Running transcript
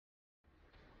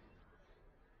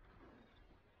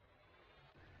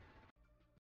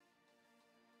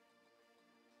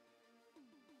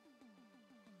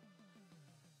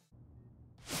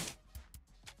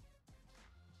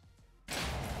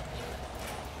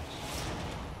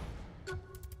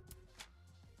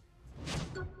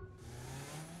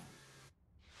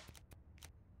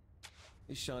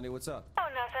Hey, Shawnee, what's up? Oh,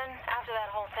 nothing. After that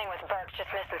whole thing with Burke, just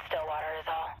missing Stillwater is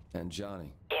all. And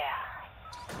Johnny.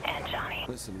 Yeah. And Johnny.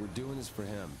 Listen, we're doing this for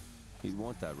him. He'd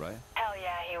want that, right? Hell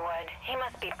yeah, he would. He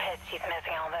must be pissed he's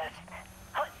missing all this.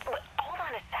 Hold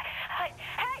on a sec.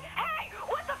 Hey!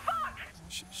 What the fuck?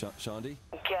 Shondi?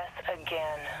 Guess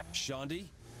again. Shondi?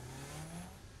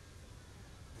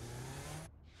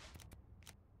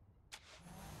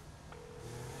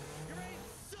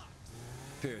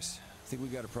 Pierce, I think we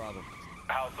got a problem.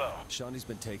 How so? Shondi's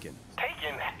been taken.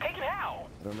 Taken? Taken how?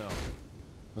 I don't know.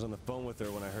 I was on the phone with her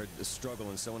when I heard the struggle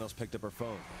and someone else picked up her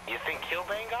phone. You think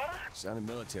Kilbane got her? Sounded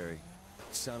military.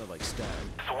 Sounded like Stag.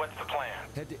 So what's the plan?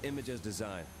 Head to Image as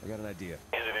design. I got an idea. Is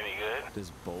it any good?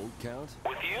 Does bold count?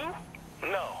 With you?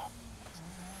 No.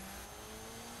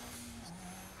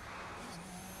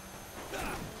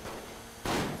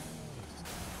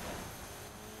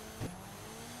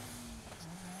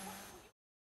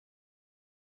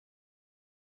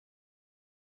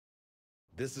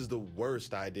 This is the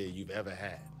worst idea you've ever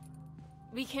had.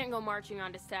 We can't go marching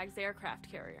onto Stag's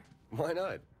aircraft carrier. Why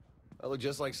not? I look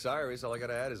just like Cyrus. All I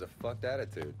gotta add is a fucked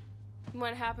attitude.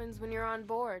 What happens when you're on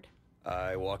board?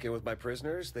 I walk in with my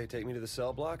prisoners, they take me to the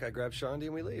cell block, I grab Shondi,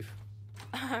 and we leave.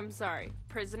 I'm sorry,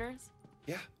 prisoners?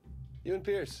 Yeah, you and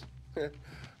Pierce.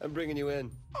 I'm bringing you in.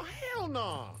 Oh, hell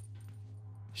no!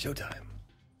 Showtime.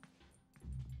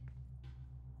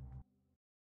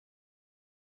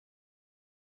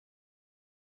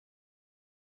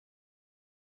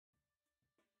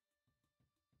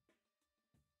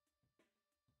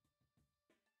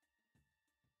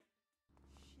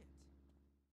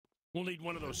 We'll need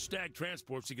one of those Stag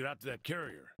transports to get out to that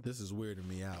carrier. This is weirding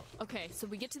me out. Okay, so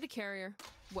we get to the carrier.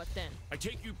 What then? I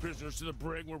take you prisoners to the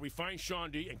brig where we find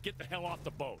Shondi and get the hell off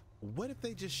the boat. What if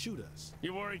they just shoot us?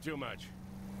 You worry too much.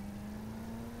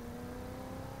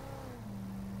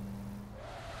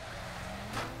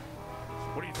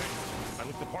 What do you think? I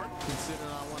look the part? Considering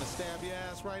I want to stab your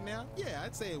ass right now? Yeah,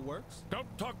 I'd say it works. Don't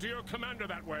talk to your commander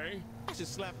that way. I should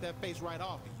slap that face right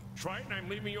off of you. Try it and I'm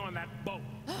leaving you on that boat.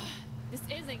 This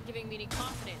isn't giving me any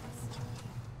confidence.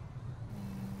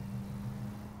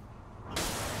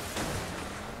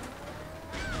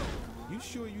 You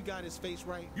sure you got his face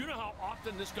right? You know how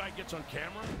often this guy gets on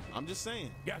camera? I'm just saying.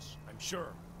 Yes, I'm sure.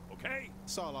 Okay?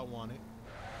 That's all I wanted.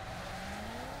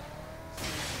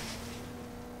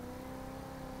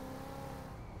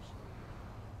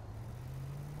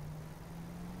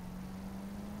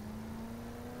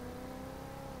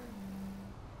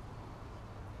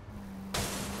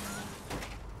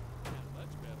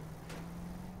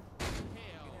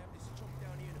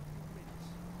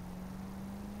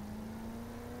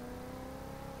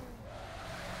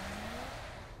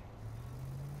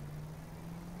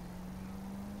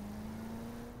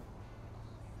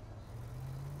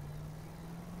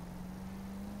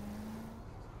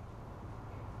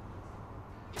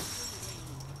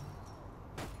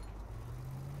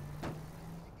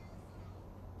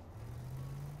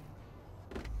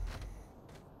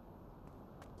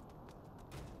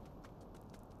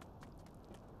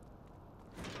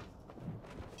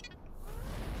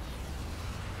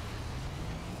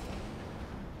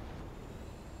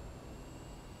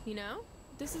 You know,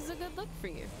 this is a good look for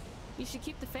you. You should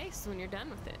keep the face when you're done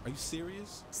with it. Are you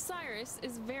serious? Cyrus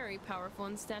is very powerful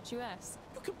and statuesque.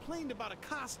 You complained about a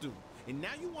costume, and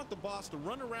now you want the boss to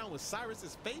run around with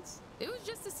Cyrus's face? It was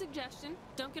just a suggestion.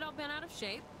 Don't get all bent out of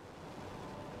shape.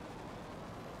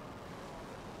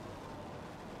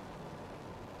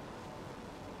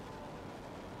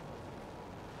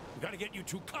 We gotta get you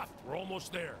two cuffed. We're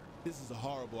almost there. This is a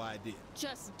horrible idea.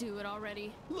 Just do it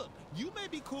already. Look, you may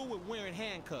be cool with wearing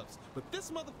handcuffs, but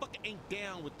this motherfucker ain't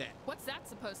down with that. What's that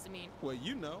supposed to mean? Well,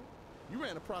 you know, you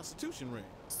ran a prostitution ring.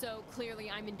 So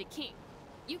clearly I'm into king.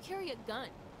 You carry a gun.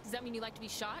 Does that mean you like to be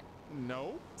shot?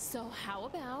 No. So how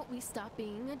about we stop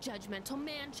being a judgmental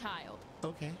man-child?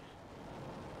 Okay.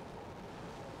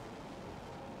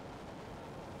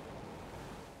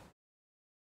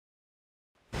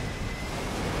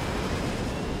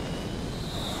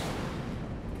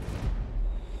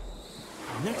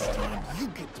 Next time, you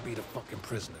get to be the fucking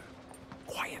prisoner.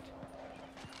 Quiet.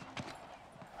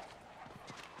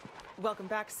 Welcome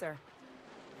back, sir.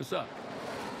 What's up?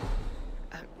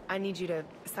 I need you to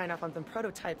sign off on some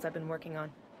prototypes I've been working on.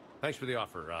 Thanks for the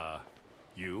offer,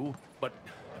 but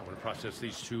I want to process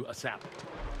these two ASAP.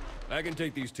 I can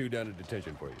take these two down to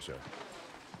detention for you, sir.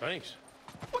 Thanks.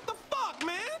 What the fuck,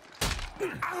 man?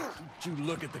 Did you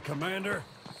look at the commander?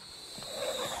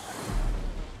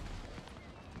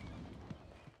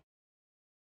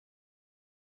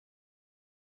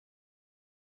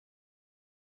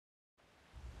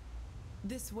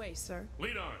 This way, sir.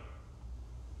 Lead on.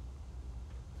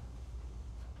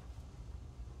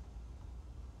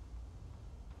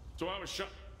 So I was shot.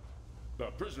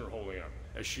 The prisoner holding up.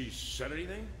 Has she said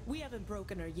anything? We haven't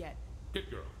broken her yet.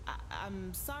 Good girl.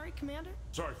 I'm sorry, Commander?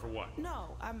 Sorry for what?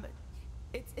 No,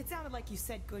 it sounded like you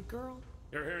said good girl.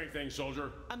 You're hearing things,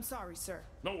 soldier. I'm sorry, sir.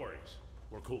 No worries.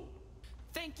 We're cool.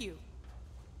 Thank you,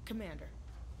 Commander.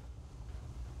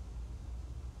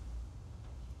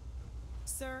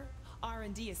 Sir,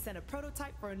 R&D has sent a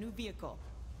prototype for a new vehicle.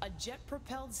 A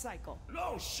jet-propelled cycle.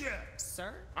 No shit!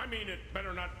 Sir? I mean, it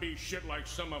better not be shit like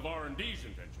some of R&D's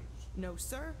inventions. No,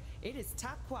 sir. It is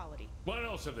top quality. What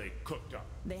else have they cooked up?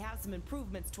 They have some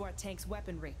improvements to our tank's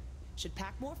weaponry. Should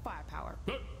pack more firepower.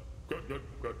 Good.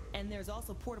 Good. And there's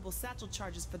also portable satchel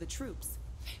charges for the troops.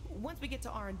 Once we get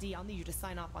to R&D, I'll need you to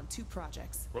sign off on 2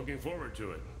 projects. Looking forward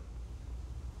to it.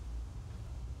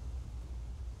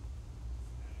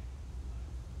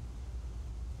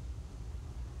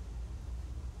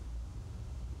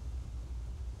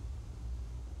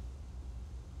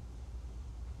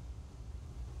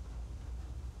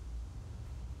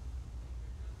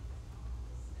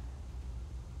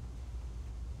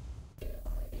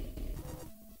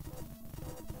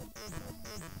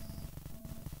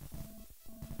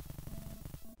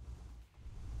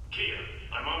 Kia,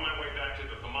 I'm on my way back to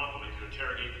the Thermopylae to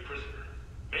interrogate the prisoner.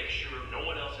 Make sure no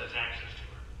one else has access to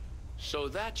her. So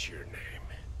that's your name.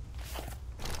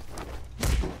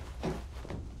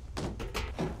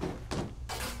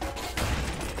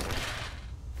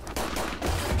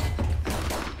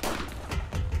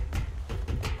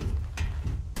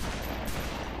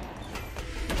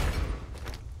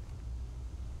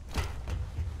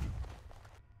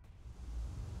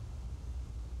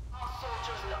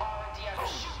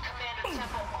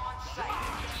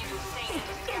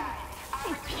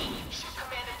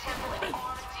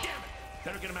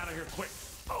 Better get him out of here quick.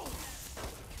 Oh!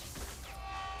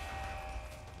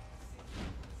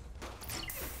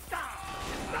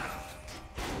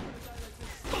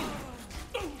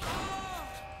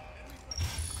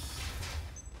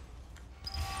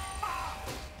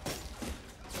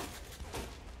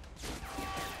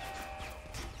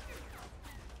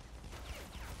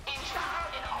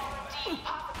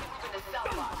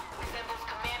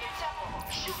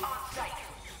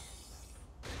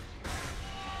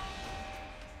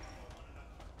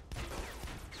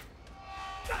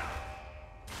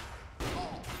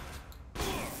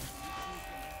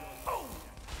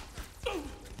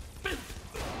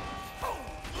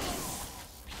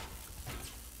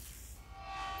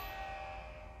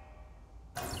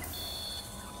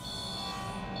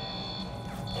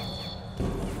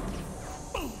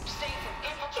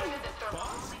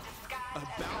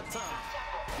 About time.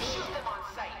 Shoot them on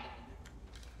sight.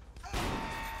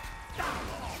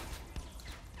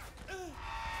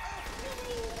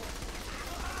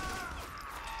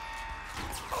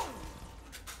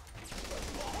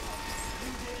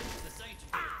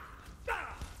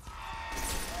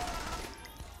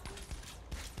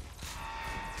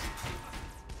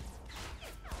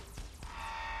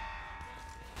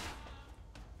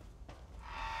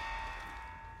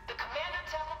 The Commander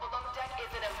Temple below deck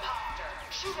is an imposter.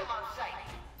 Shoot him on sight.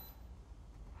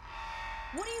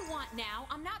 What do you want now?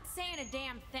 I'm not saying a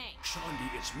damn thing. Shondi,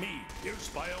 it's me. Here's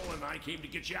Viola and I came to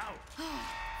get you out.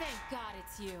 Thank God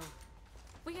it's you.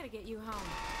 We gotta get you home.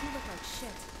 You look like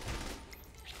shit.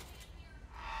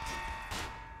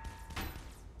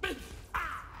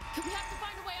 We have to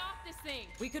find a way off this thing.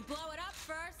 We could blow it up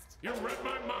first. You read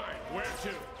my mind. Where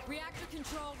to? Reactor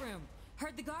control room.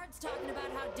 Heard the guards talking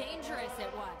about how dangerous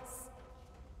it was.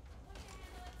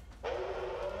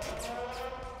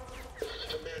 This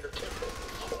is Commander Temple.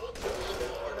 All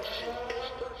personnel are to shoot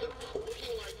any person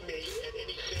looking like me at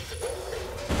any second.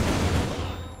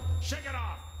 Shake it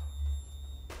off!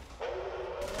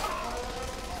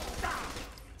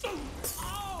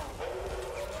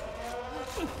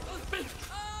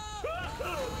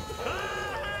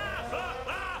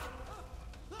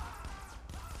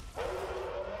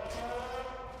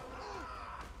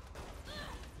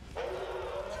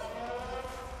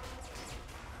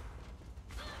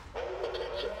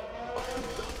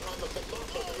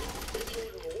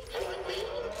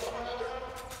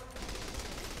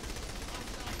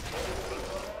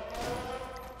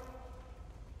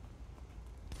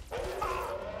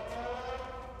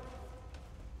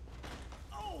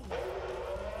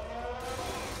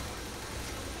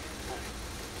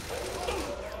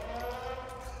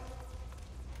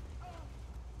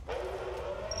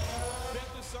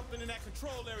 In that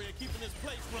control area, keeping this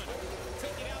place running.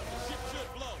 Take it out, the ship should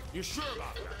blow. You sure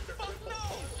about that? Fuck no!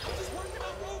 I'm just working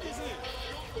out movies here.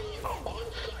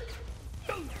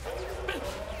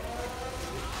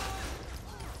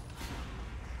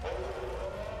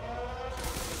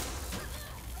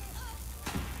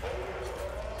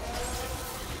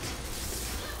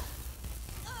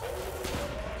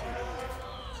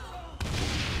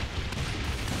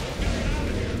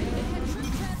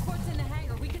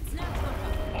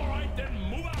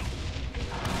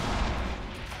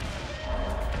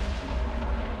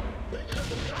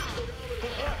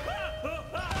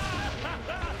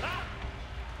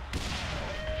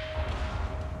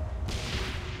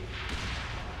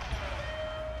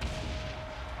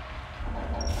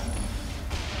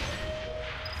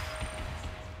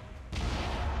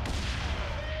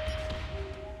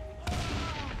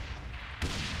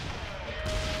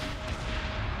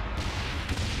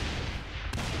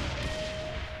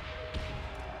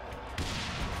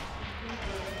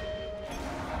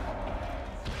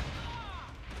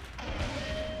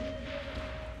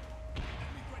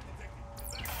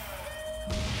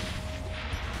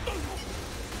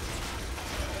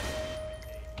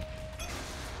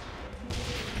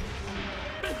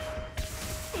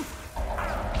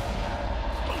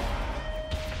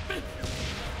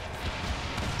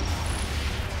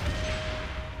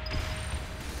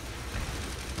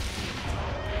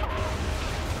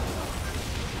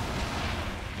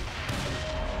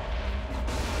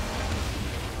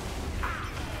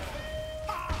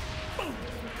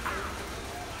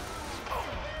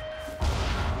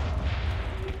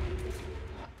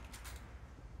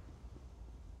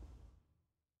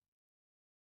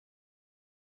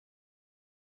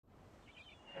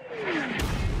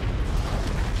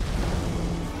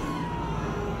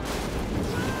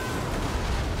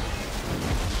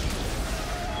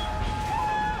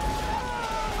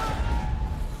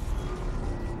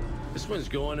 one's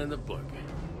going in the book.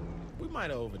 We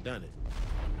might have overdone it.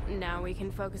 Now we can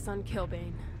focus on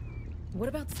Killbane. What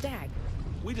about Stag?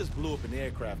 We just blew up an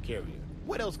aircraft carrier.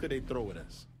 What else could they throw at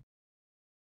us?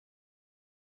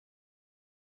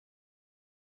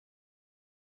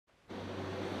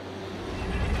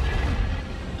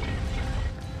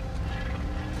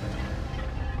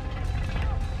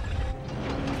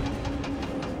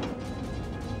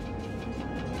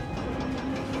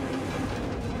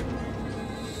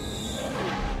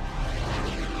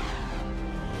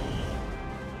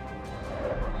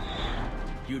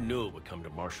 You knew it would come to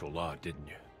martial law, didn't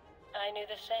you? I knew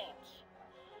the Saints.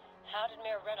 How did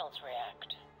Mayor Reynolds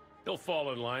react? They'll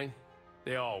fall in line.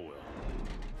 They all will.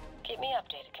 Keep me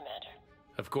updated, Commander.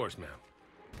 Of course, ma'am.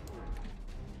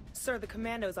 Sir, the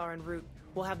commandos are en route.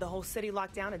 We'll have the whole city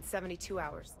locked down in 72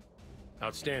 hours.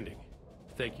 Outstanding.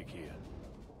 Thank you, Kia.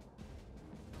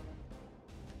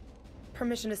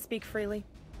 Permission to speak freely?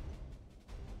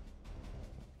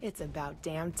 It's about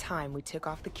damn time we took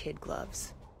off the kid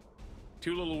gloves.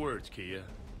 2 little words, Kia.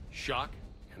 Shock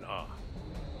and awe.